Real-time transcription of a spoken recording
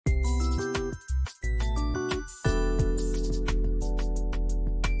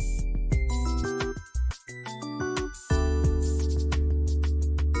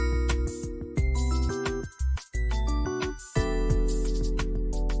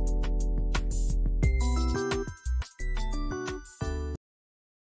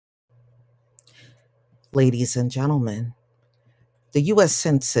Ladies and gentlemen, the US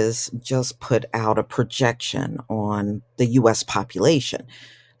Census just put out a projection on the US population.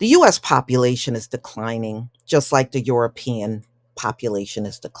 The US population is declining, just like the European population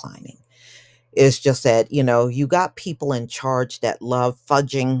is declining. It's just that, you got people in charge that love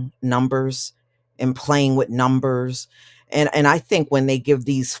fudging numbers and playing with numbers. And I think when they give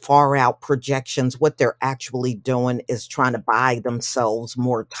these far out projections, what they're actually doing is trying to buy themselves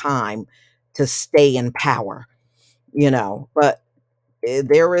more time to stay in power, but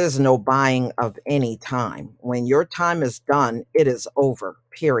there is no buying of any time. When your time is done, it is over,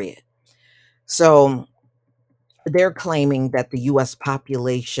 period. So they're claiming that the US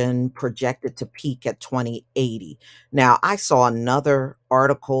population projected to peak at 2080. Now, I saw another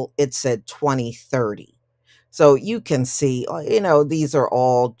article, it said 2030. So you can see, these are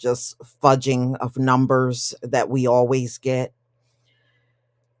all just fudging of numbers that we always get.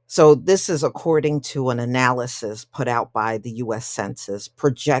 So this is according to an analysis put out by the US Census.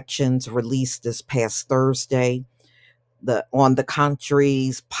 Projections released this past Thursday. On the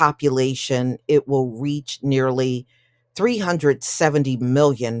country's population, it will reach nearly 370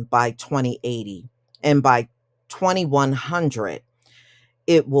 million by 2080. And by 2100,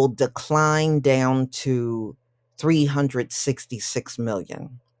 it will decline down to 366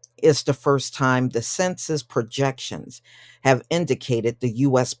 million. It's the first time the census projections have indicated the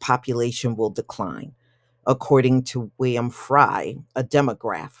U.S. population will decline, according to William Fry, a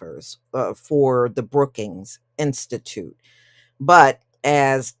demographer for the Brookings Institute. But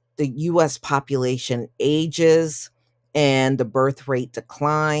as the U.S. population ages and the birth rate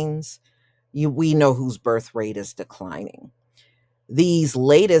declines, we know whose birth rate is declining. These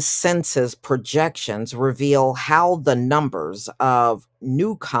latest census projections reveal how the numbers of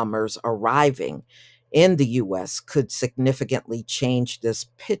newcomers arriving in the US could significantly change this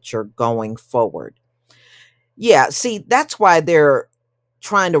picture going forward. Yeah, see, that's why they're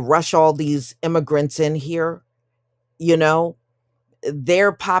trying to rush all these immigrants in here. You know,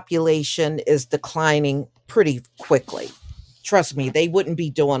 their population is declining pretty quickly. Trust me, they wouldn't be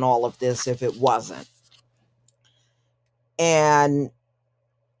doing all of this if it wasn't. And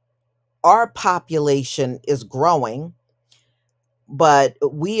our population is growing, but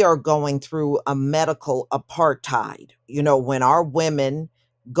we are going through a medical apartheid. When our women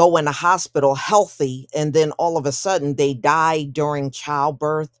go in the hospital healthy and then all of a sudden they die during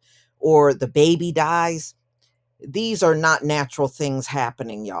childbirth or the baby dies, these are not natural things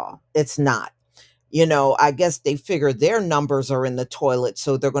happening, y'all. It's not. I guess they figure their numbers are in the toilet,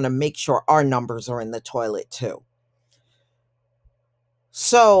 so they're going to make sure our numbers are in the toilet too.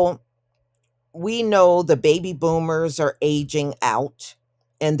 So we know the baby boomers are aging out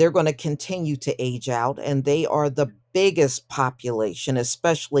and they're going to continue to age out, and they are the biggest population,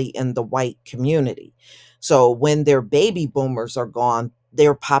 especially in the white community. So when their baby boomers are gone,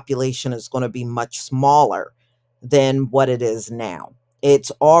 their population is going to be much smaller than what it is now.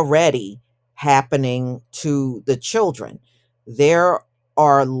 It's already happening to the children. There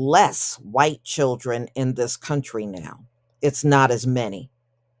are less white children in this country now. It's not as many.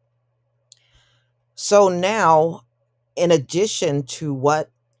 So now, in addition to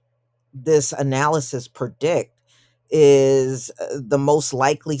what this analysis predict is the most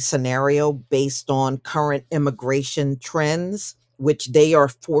likely scenario based on current immigration trends, which they are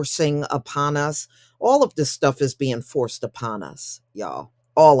forcing upon us. All of this stuff is being forced upon us, y'all.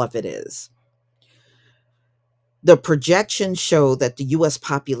 All of it is. The projections show that the U.S.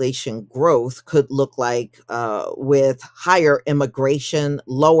 population growth could look like with higher immigration,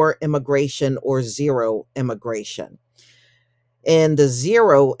 lower immigration, or zero immigration. In the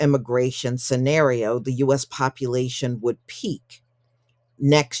zero immigration scenario, the U.S. population would peak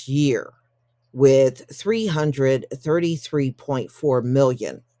next year with 333.4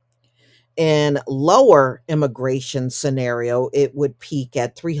 million. In lower immigration scenario, it would peak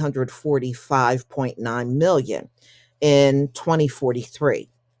at 345.9 million in 2043.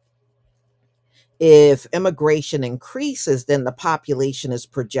 If immigration increases, then the population is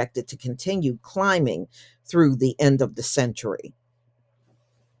projected to continue climbing through the end of the century.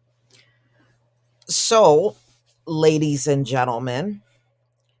 So, ladies and gentlemen,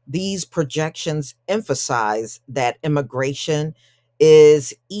 these projections emphasize that immigration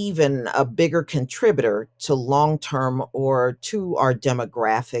is even a bigger contributor to long term or to our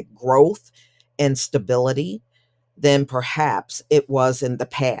demographic growth and stability than perhaps it was in the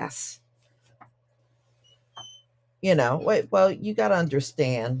past. Well, you got to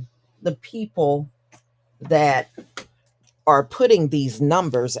understand the people that are putting these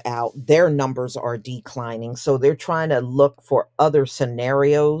numbers out, their numbers are declining. So they're trying to look for other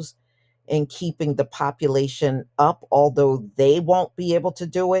scenarios in keeping the population up, although they won't be able to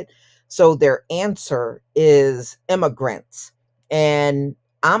do it. So their answer is immigrants. And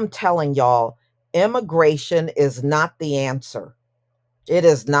I'm telling y'all, immigration is not the answer. It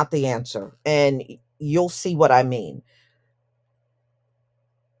is not the answer. And you'll see what I mean.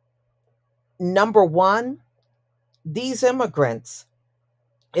 Number one, these immigrants,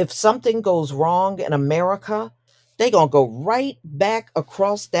 if something goes wrong in America, they're going to go right back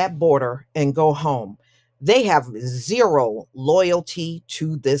across that border and go home. They have zero loyalty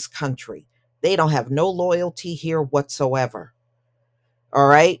to this country. They don't have no loyalty here whatsoever. All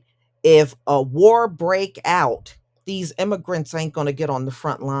right. If a war break out, these immigrants ain't going to get on the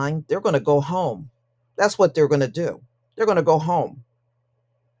front line. They're going to go home. That's what they're going to do. They're going to go home.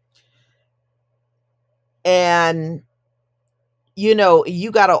 And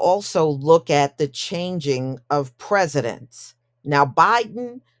you got to also look at the changing of presidents. Now,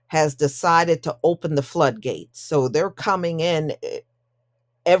 Biden has decided to open the floodgates. So they're coming in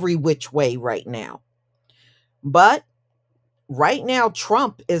every which way right now. But right now,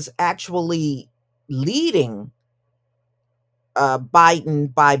 Trump is actually leading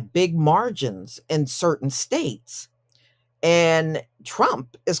Biden by big margins in certain states. And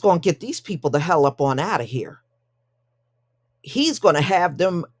Trump is going to get these people the hell up on out of here. He's going to have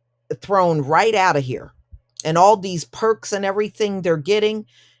them thrown right out of here. And all these perks and everything they're getting,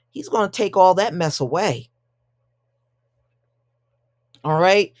 he's going to take all that mess away. All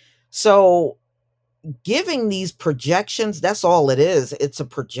right. So giving these projections, that's all it is. It's a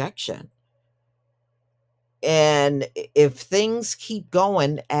projection. And if things keep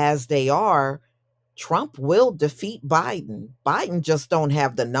going as they are, Trump will defeat Biden. Biden just don't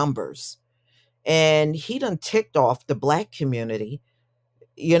have the numbers. And he done ticked off the Black community.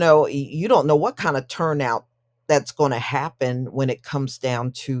 You don't know what kind of turnout that's going to happen when it comes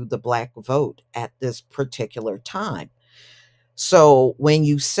down to the Black vote at this particular time. So when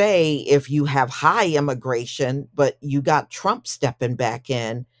you say if you have high immigration, but you got Trump stepping back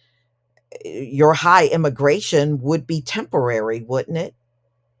in, your high immigration would be temporary, wouldn't it?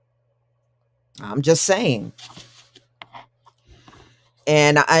 I'm just saying.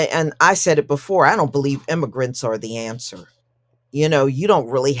 And I said it before, I don't believe immigrants are the answer. You don't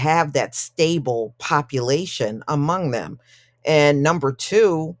really have that stable population among them. And number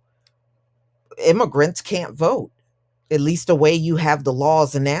two, immigrants can't vote. At least the way you have the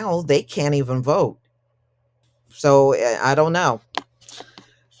laws now, they can't even vote. So I don't know.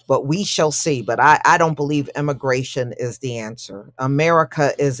 But we shall see. But I don't believe immigration is the answer.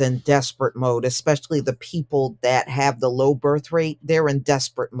 America is in desperate mode, especially the people that have the low birth rate. They're in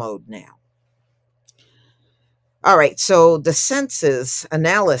desperate mode now. All right, so the census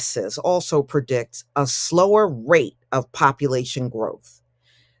analysis also predicts a slower rate of population growth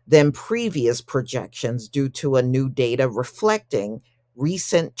than previous projections due to a new data reflecting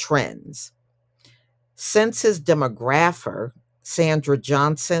recent trends. Census demographer Sandra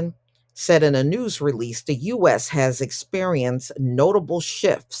Johnson said in a news release the U.S. has experienced notable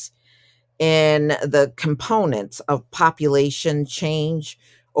shifts in the components of population change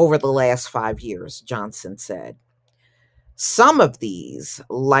over the last 5 years, Johnson said. Some of these,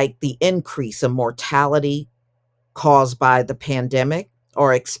 like the increase in mortality caused by the pandemic,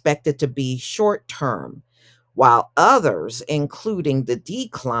 are expected to be short term, while others, including the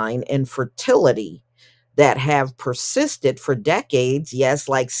decline in fertility that have persisted for decades, yes,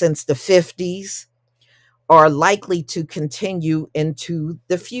 like since the 50s, are likely to continue into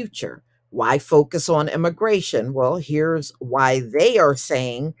the future. Why focus on immigration? Well, here's why they are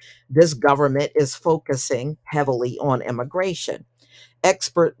saying this government is focusing heavily on immigration.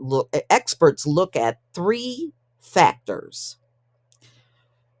 Experts look at three factors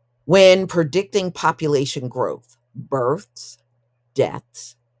when predicting population growth: births,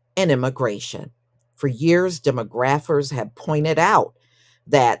 deaths, and immigration. For years, demographers have pointed out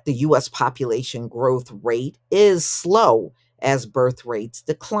that the U.S. population growth rate is slow as birth rates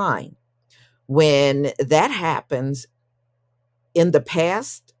decline. When that happens, in the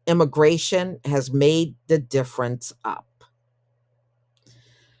past, immigration has made the difference up.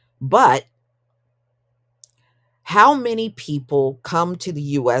 But how many people come to the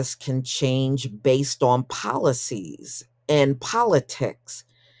U.S. can change based on policies and politics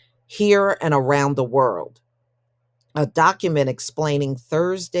here and around the world. A document explaining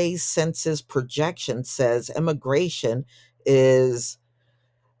Thursday's census projection says immigration is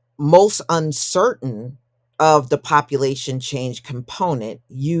most uncertain of the population change component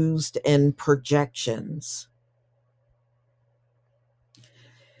used in projections.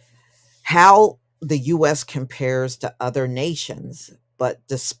 How the U.S. compares to other nations, but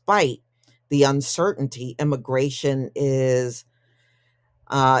despite the uncertainty, immigration is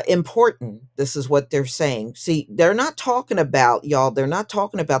important. This is what they're saying. See, they're not talking about, y'all, they're not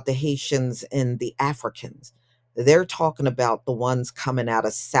talking about the Haitians and the Africans. They're talking about the ones coming out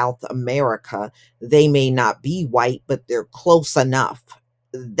of South America. They may not be white, but they're close enough.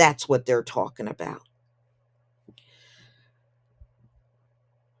 That's what they're talking about.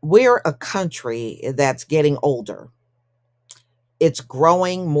 We're a country that's getting older. It's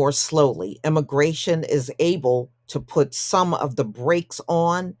growing more slowly. Immigration is able to put some of the brakes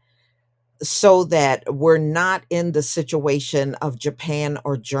on so that we're not in the situation of Japan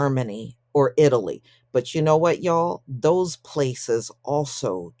or Germany or Italy. But you know what, y'all? Those places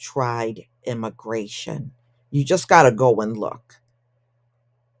also tried immigration. You just got to go and look.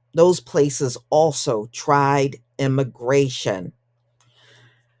 Those places also tried immigration,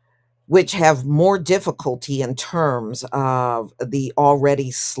 which have more difficulty in terms of the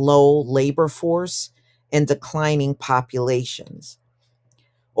already slow labor force and declining populations.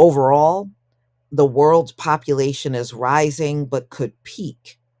 Overall, the world's population is rising but could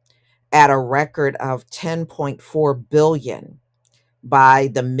peak at a record of 10.4 billion by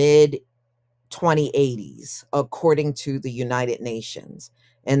the mid 2080s, according to the United Nations.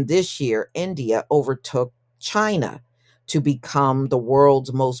 And this year, India overtook China to become the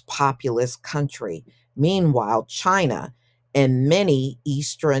world's most populous country. Meanwhile, China and many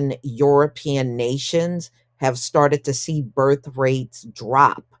Eastern European nations have started to see birth rates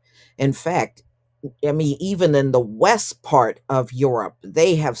drop. In fact, I mean, even in the west part of Europe,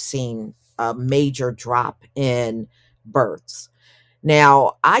 they have seen a major drop in births.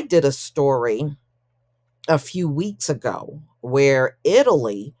 Now, I did a story a few weeks ago where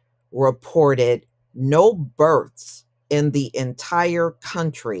Italy reported no births in the entire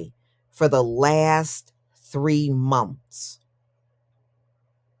country for the last 3 months.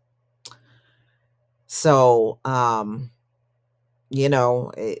 So, you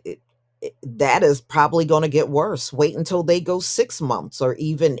know, that is probably going to get worse. Wait until they go 6 months or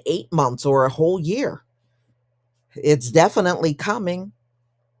even 8 months or a whole year. It's definitely coming.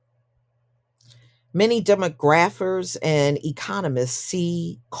 Many demographers and economists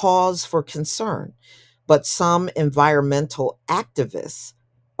see cause for concern, but some environmental activists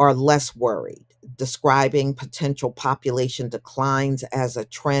are less worried, describing potential population declines as a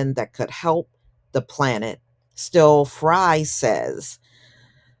trend that could help the planet. Still, Fry says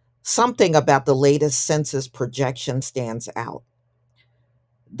something about the latest census projection stands out: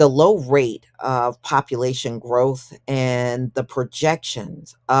 the low rate of population growth and the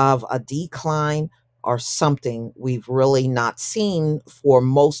projections of a decline are something we've really not seen for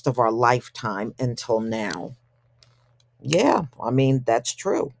most of our lifetime until now. Yeah, I mean, that's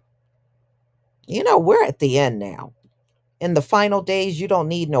true. You know, we're at the end now. In the final days, you don't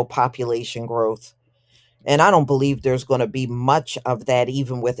need no population growth. And I don't believe there's going to be much of that,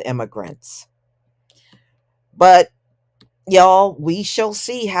 even with immigrants. But y'all, we shall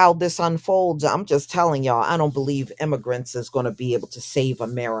see how this unfolds. I'm just telling y'all, I don't believe immigrants is going to be able to save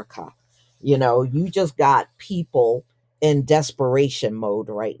America. You know, you just got people in desperation mode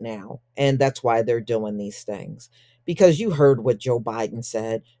right now. And that's why they're doing these things. Because you heard what Joe Biden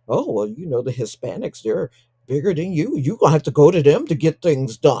said. Oh, well, you know, the Hispanics, they're bigger than you. You're going to have to go to them to get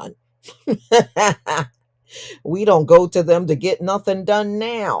things done. We don't go to them to get nothing done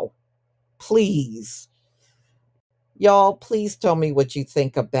now. Please. Y'all, please tell me what you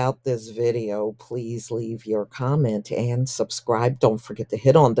think about this video. Please leave your comment and subscribe. Don't forget to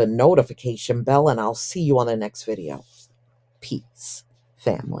hit on the notification bell, and I'll see you on the next video. Peace,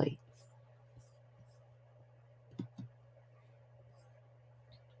 family.